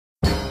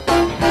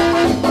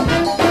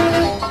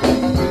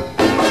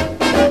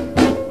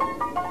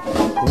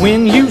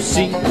When you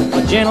see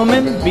a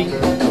gentleman bee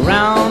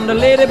around a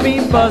lady bee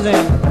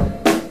buzzing,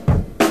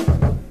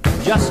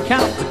 just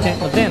count to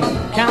 10, then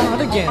count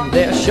again.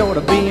 There's sure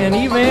to be an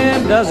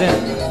even dozen.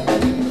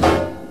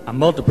 A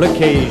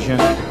multiplication,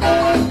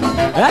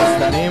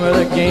 that's the name of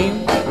the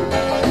game.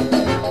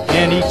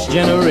 And each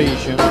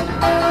generation,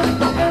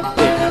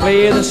 they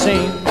play the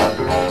same.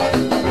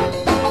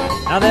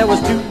 Now there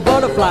was two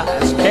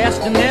butterflies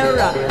casting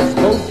their eyes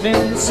both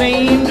in the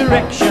same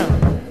direction.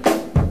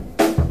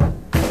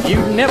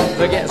 You'd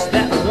never guess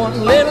that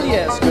one little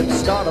yes could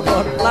start a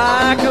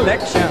butterfly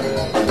collection.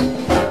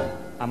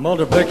 A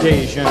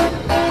multiplication,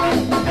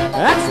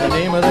 that's the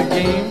name of the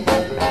game.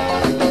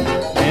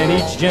 And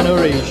each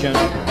generation,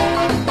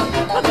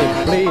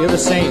 they play the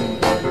same.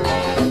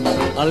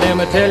 Let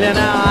me tell you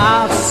now,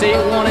 I'll say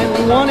 1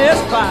 and 1 is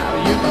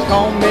 5. You can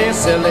call me a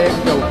silly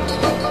goat,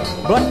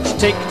 but you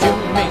take 2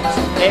 minks,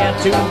 add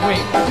 2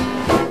 wings.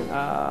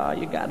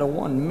 You got a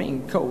 1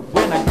 mink coat.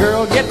 When a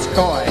girl gets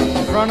coy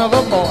in front of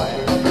a boy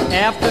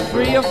after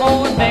 3 or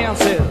 4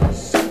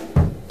 dances,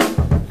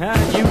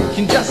 you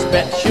can just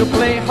bet she'll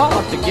play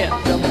hard to get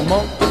to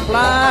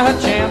multiply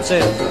her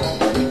chances.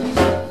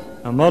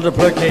 A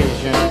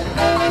multiplication,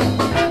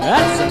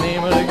 that's the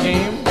name of the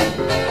game.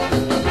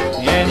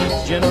 And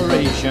each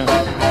generation,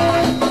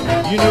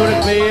 you know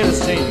they play the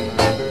same.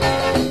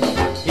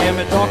 Hear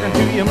me talking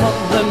to you,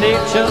 Mother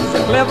Nature's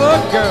a clever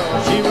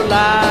girl. She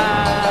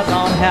relies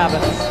on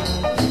habits.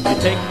 You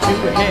take 2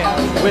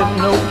 hairs with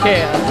no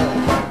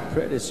cares.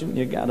 Pretty soon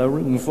you got a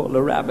room full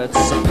of rabbits.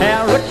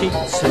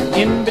 Parakeets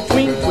in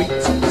between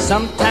tweets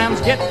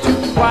sometimes get too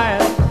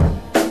quiet.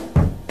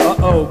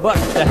 Uh-oh, but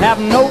to have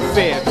no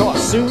fear,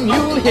 'cause soon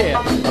you'll hear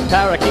a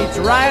parakeet's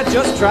riot.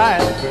 Just try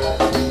it.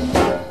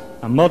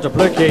 A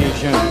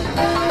multiplication,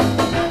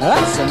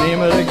 that's the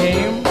name of the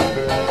game.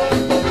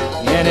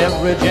 In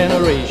every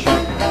generation,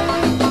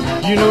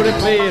 you know they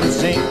play the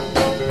same.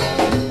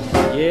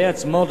 Yeah,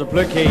 it's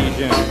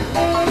multiplication,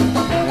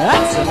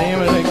 that's the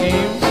name of the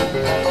game.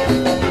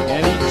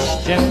 And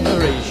each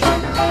generation,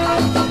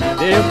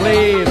 they'll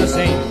play the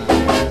same.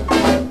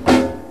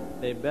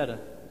 They better.